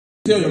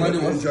Tell you, my dear.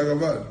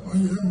 Jagaban.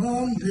 On your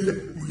Monday,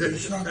 we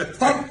shall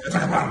stop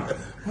Jagaban.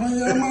 On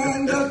your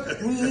Monday,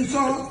 we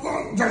shall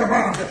stop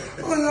Jagaban.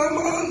 On your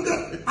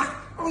Monday,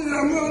 on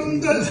your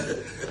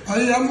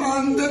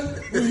Monday,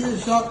 we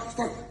shall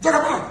stop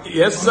Jagaban.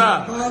 Yes, sir.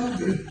 On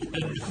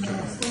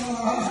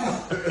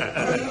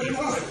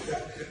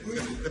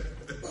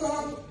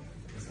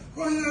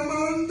your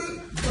Monday,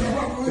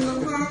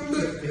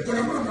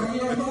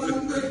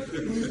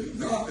 we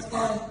shall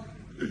stop.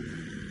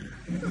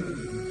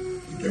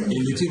 In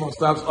the Chief of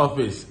Staff's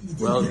office.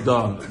 Well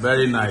done.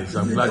 Very nice.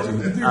 I'm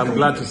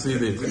glad to see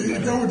this.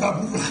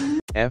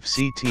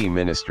 FCT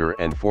Minister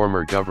and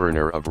former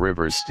Governor of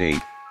Rivers State,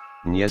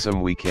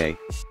 Nyesom Wike,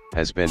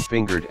 has been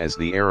fingered as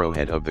the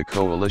arrowhead of the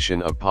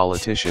coalition of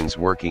politicians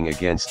working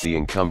against the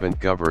incumbent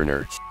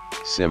governor,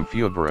 Nyesom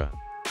Fubara.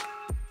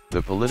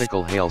 The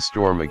political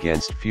hailstorm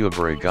against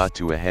Fubara got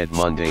to a head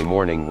Monday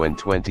morning when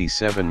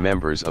 27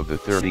 members of the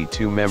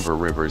 32-member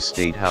Rivers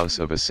State House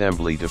of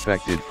Assembly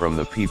defected from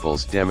the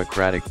People's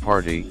Democratic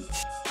Party,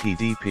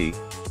 PDP,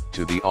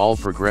 to the All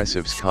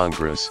Progressives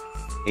Congress,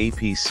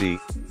 APC,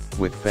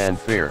 with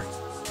fanfare.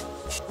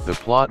 The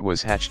plot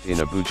was hatched in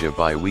Abuja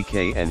by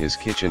Wike and his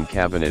kitchen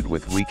cabinet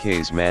with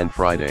Wike's man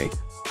Friday,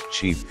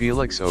 Chief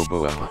Felix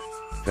Oboah,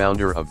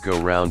 founder of Go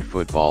Round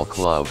Football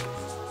Club,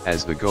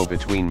 as the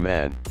go-between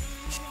man.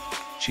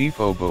 Chief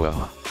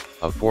Oboah,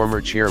 a former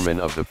chairman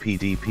of the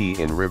PDP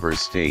in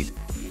Rivers State,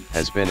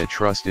 has been a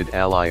trusted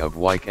ally of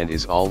Wike and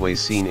is always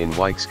seen in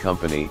Wike's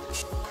company,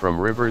 from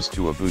Rivers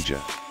to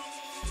Abuja.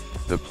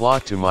 The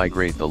plot to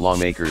migrate the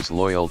lawmakers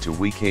loyal to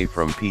Wike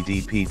from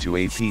PDP to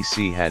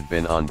APC had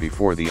been on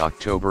before the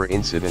October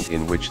incident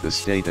in which the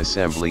State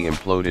Assembly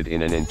imploded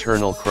in an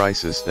internal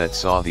crisis that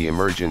saw the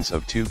emergence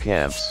of two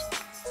camps.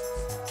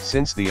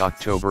 Since the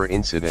October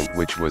incident,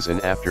 which was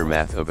an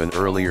aftermath of an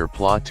earlier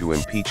plot to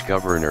impeach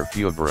Governor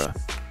Fubara,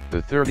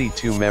 the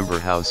 32-member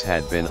House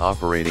had been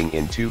operating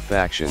in two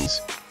factions,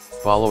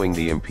 following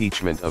the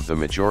impeachment of the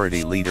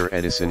Majority Leader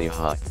Edison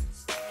Ihai.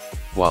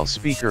 While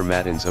Speaker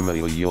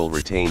Matanzama Yul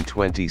retained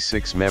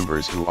 26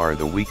 members who are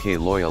the Wike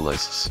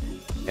loyalists,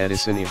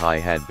 Edison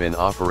Ihai had been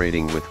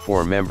operating with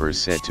 4 members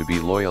said to be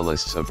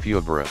loyalists of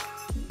Fubara.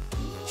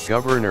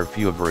 Governor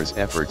Fubara's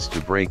efforts to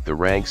break the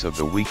ranks of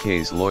the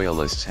Wike's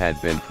loyalists had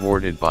been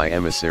thwarted by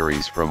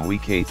emissaries from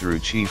Wike through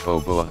Chief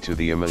Oboah to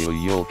the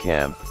Yul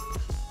camp.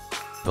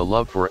 The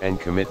love for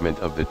and commitment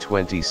of the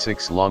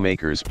 26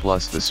 lawmakers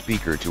plus the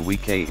speaker to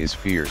Wike is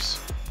fierce.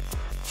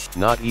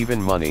 Not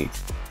even money,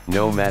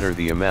 no matter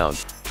the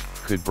amount,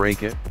 could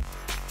break it.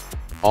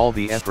 All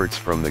the efforts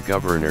from the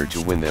governor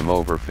to win them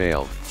over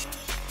failed.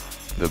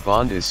 The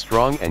bond is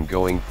strong and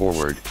going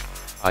forward,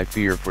 I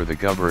fear for the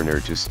governor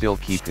to still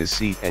keep his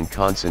seat and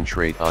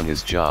concentrate on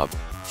his job.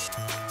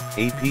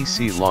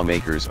 APC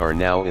lawmakers are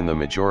now in the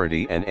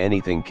majority and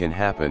anything can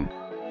happen,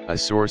 a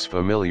source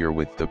familiar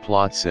with the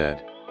plot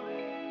said.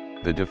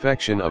 The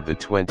defection of the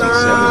 27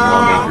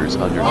 lawmakers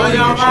under the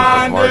leadership of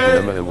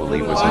Martin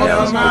Amawali was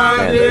announced with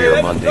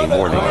fanfare Monday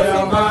morning,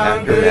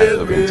 aftermath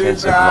of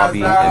intensive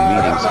lobbying and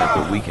meetings at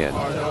the weekend.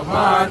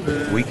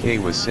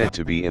 Wike was said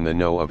to be in the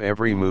know of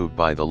every move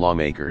by the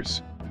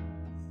lawmakers.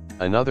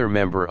 Another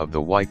member of the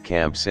Wike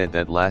camp said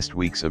that last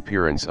week's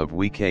appearance of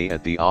Wike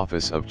at the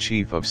office of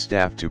Chief of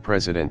Staff to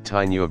President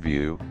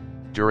Tinubu,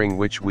 during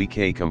which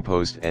Wike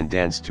composed and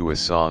danced to a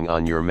song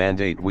 "On Your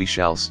Mandate We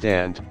Shall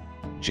Stand,"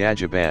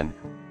 Jajaban,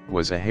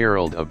 was a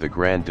herald of the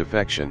grand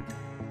defection.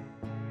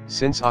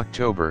 Since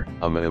October,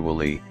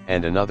 Amawali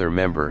and another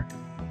member,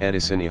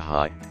 Edison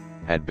Ihai,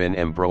 had been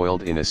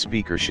embroiled in a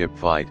speakership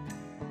fight,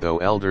 though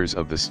elders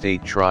of the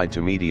state tried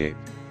to mediate.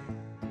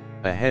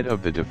 Ahead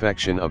of the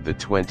defection of the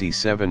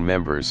 27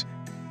 members,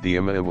 the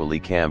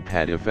Amawali camp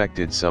had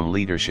effected some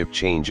leadership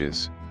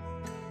changes.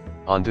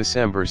 On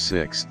December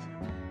 6,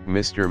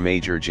 Mr.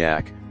 Major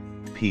Jack,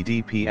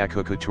 PDP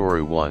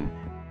Akukutoru 1,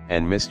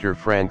 and Mr.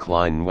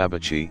 Franklin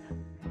Nwabuchi,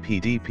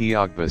 PDP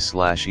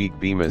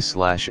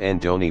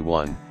Ogba/Igbima/Ndoni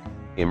 1,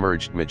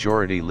 emerged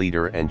Majority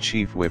Leader and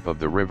Chief Whip of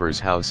the Rivers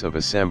House of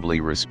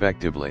Assembly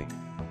respectively.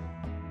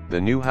 The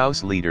new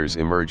House leaders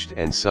emerged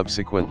and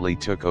subsequently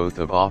took oath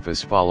of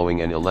office following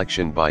an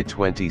election by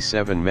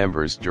 27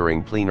 members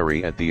during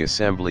plenary at the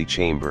Assembly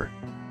chamber.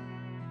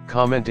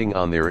 Commenting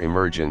on their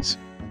emergence,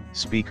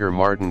 Speaker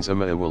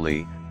Martinzama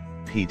Awali,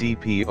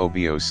 PDP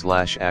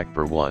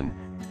Obio/Akbar 1,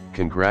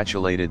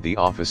 congratulated the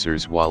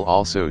officers while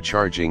also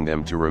charging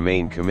them to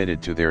remain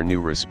committed to their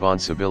new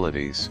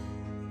responsibilities.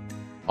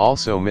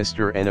 Also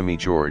Mr. Enemy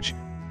George,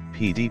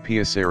 PDP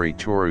Asari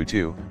Toru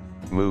 2,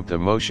 moved a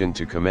motion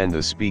to commend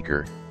the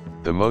Speaker.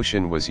 The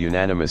motion was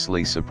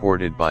unanimously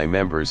supported by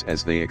members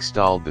as they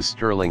extolled the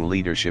sterling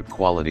leadership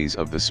qualities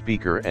of the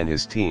Speaker and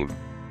his team.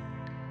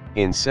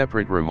 In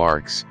separate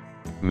remarks,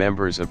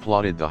 members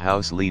applauded the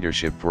House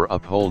leadership for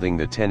upholding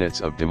the tenets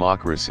of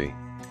democracy.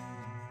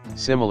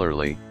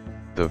 Similarly,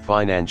 the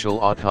Financial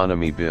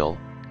Autonomy Bill,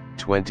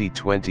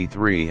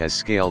 2023 has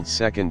scaled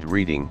second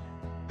reading.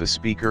 The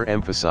Speaker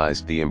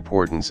emphasized the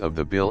importance of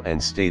the bill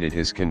and stated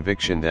his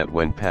conviction that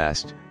when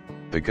passed,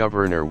 the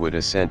Governor would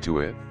assent to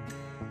it.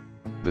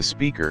 The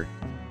Speaker,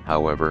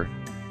 however,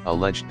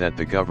 alleged that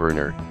the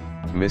governor,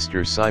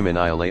 Mr. Simon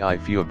Ile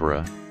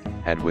Fubara,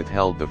 had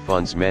withheld the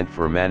funds meant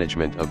for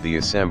management of the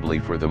assembly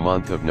for the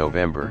month of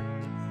November.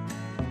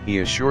 He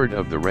assured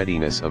of the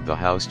readiness of the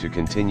House to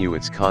continue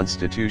its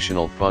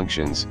constitutional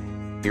functions,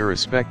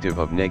 irrespective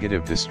of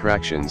negative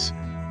distractions.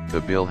 The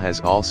bill has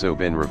also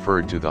been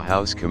referred to the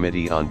House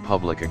Committee on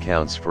Public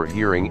Accounts for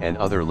hearing and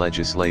other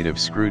legislative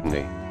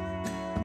scrutiny.